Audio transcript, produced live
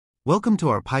Welcome to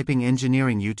our Piping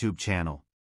Engineering YouTube channel.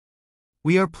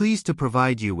 We are pleased to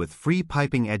provide you with free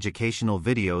piping educational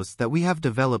videos that we have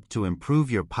developed to improve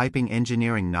your piping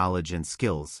engineering knowledge and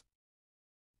skills.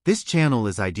 This channel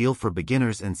is ideal for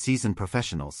beginners and seasoned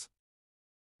professionals.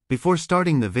 Before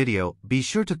starting the video, be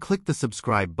sure to click the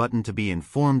subscribe button to be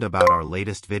informed about our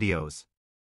latest videos.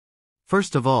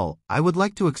 First of all, I would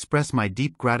like to express my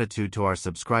deep gratitude to our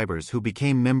subscribers who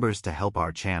became members to help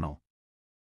our channel.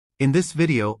 In this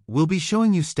video, we'll be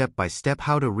showing you step-by-step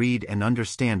how to read and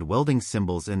understand welding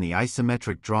symbols in the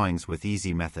isometric drawings with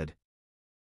easy method.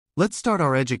 Let's start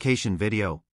our education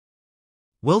video.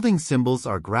 Welding symbols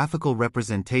are graphical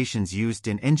representations used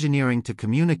in engineering to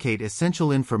communicate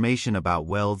essential information about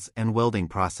welds and welding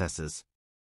processes.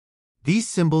 These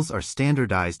symbols are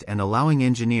standardized and allowing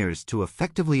engineers to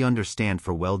effectively understand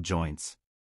for weld joints.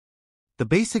 The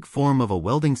basic form of a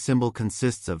welding symbol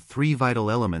consists of three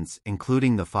vital elements,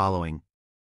 including the following.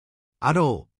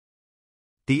 Arrow.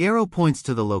 The arrow points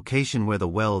to the location where the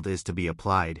weld is to be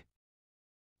applied.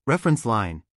 Reference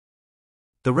line.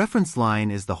 The reference line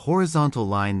is the horizontal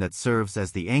line that serves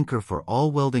as the anchor for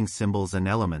all welding symbols and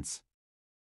elements.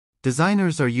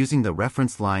 Designers are using the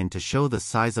reference line to show the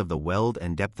size of the weld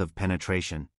and depth of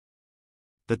penetration.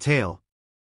 The tail.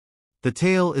 The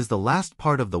tail is the last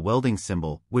part of the welding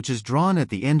symbol, which is drawn at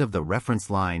the end of the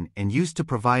reference line and used to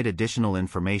provide additional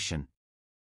information.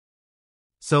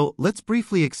 So, let's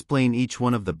briefly explain each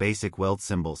one of the basic weld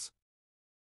symbols.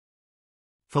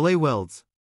 Fillet welds.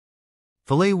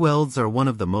 Fillet welds are one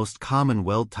of the most common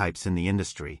weld types in the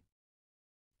industry.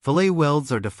 Fillet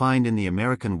welds are defined in the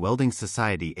American Welding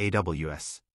Society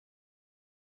 (AWS).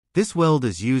 This weld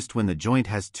is used when the joint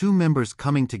has two members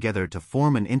coming together to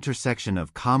form an intersection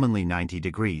of commonly 90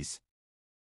 degrees.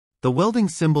 The welding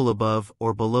symbol above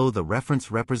or below the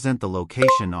reference represent the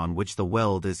location on which the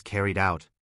weld is carried out.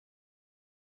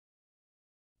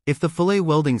 If the fillet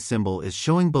welding symbol is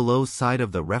showing below side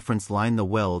of the reference line, the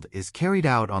weld is carried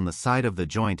out on the side of the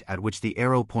joint at which the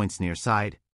arrow points near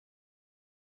side.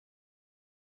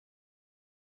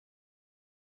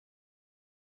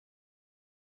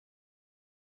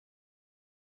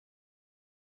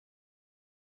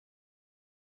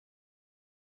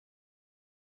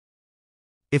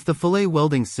 If the fillet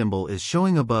welding symbol is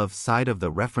showing above side of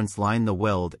the reference line, the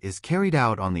weld is carried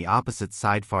out on the opposite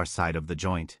side, far side of the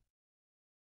joint.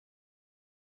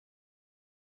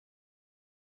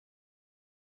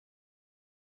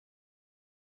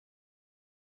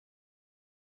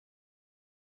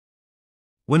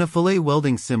 When a fillet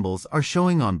welding symbols are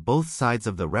showing on both sides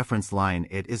of the reference line,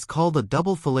 it is called a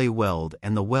double fillet weld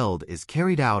and the weld is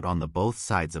carried out on the both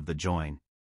sides of the joint.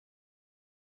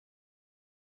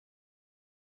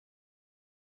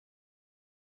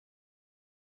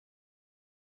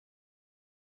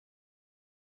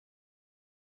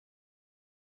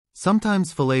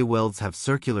 Sometimes fillet welds have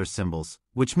circular symbols,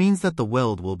 which means that the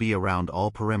weld will be around all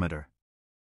perimeter.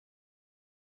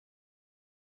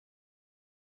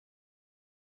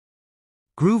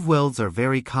 Groove welds are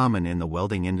very common in the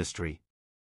welding industry.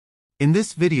 In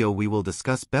this video we will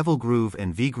discuss bevel groove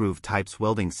and V-groove types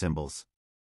welding symbols.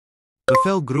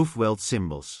 Bevel groove weld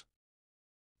symbols.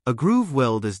 A groove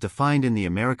weld is defined in the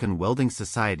American Welding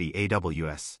Society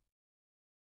 (AWS).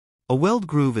 A weld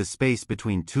groove is space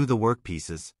between two the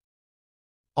workpieces.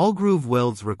 All groove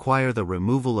welds require the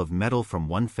removal of metal from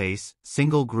one face,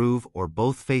 single groove, or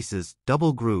both faces,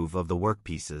 double groove of the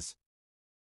workpieces.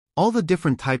 All the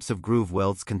different types of groove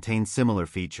welds contain similar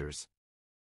features.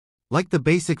 Like the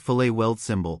basic fillet weld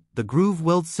symbol, the groove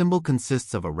weld symbol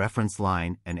consists of a reference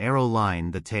line, an arrow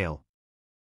line, the tail.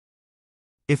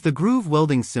 If the groove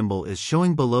welding symbol is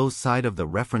showing below side of the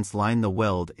reference line, the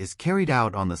weld is carried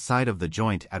out on the side of the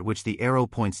joint at which the arrow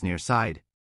points near side.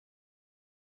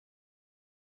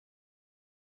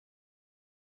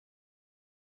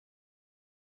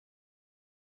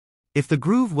 If the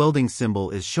groove welding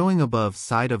symbol is showing above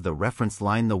side of the reference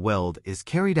line, the weld is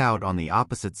carried out on the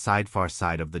opposite side, far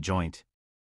side of the joint.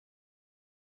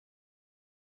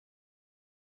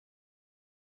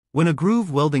 When a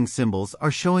groove welding symbols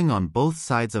are showing on both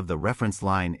sides of the reference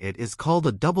line, it is called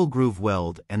a double groove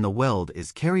weld and the weld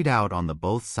is carried out on the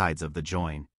both sides of the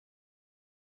joint.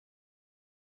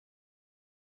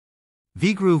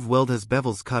 V-groove weld has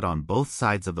bevels cut on both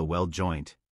sides of the weld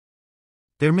joint.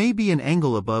 There may be an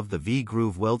angle above the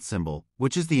V-groove weld symbol,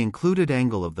 which is the included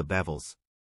angle of the bevels.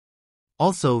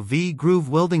 Also, V-groove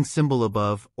welding symbol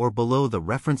above or below the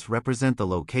reference represent the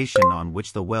location on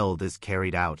which the weld is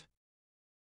carried out.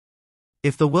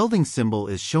 If the welding symbol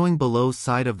is showing below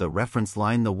side of the reference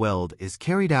line, the weld is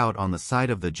carried out on the side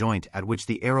of the joint at which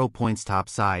the arrow points top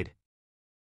side.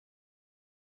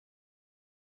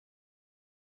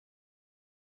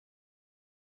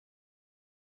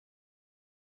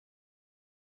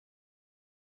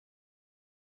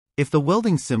 If the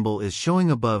welding symbol is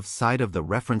showing above side of the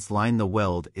reference line, the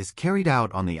weld is carried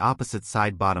out on the opposite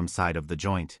side bottom side of the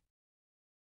joint.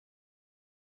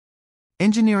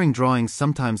 Engineering drawings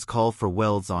sometimes call for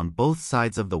welds on both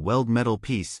sides of the weld metal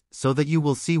piece so that you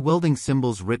will see welding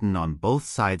symbols written on both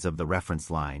sides of the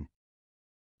reference line.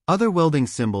 Other welding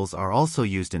symbols are also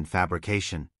used in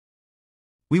fabrication.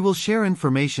 We will share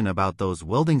information about those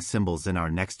welding symbols in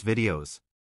our next videos.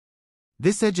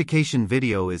 This education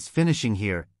video is finishing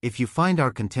here. If you find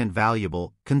our content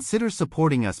valuable, consider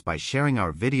supporting us by sharing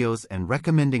our videos and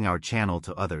recommending our channel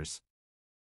to others.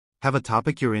 Have a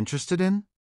topic you're interested in?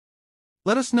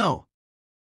 Let us know.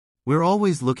 We're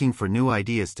always looking for new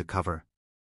ideas to cover.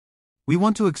 We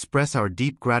want to express our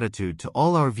deep gratitude to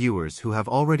all our viewers who have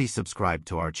already subscribed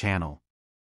to our channel.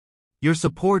 Your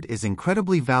support is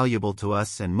incredibly valuable to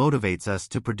us and motivates us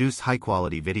to produce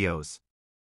high-quality videos.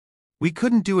 We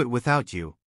couldn't do it without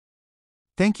you.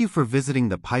 Thank you for visiting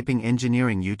the Piping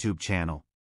Engineering YouTube channel.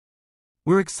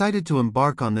 We're excited to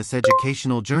embark on this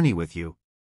educational journey with you.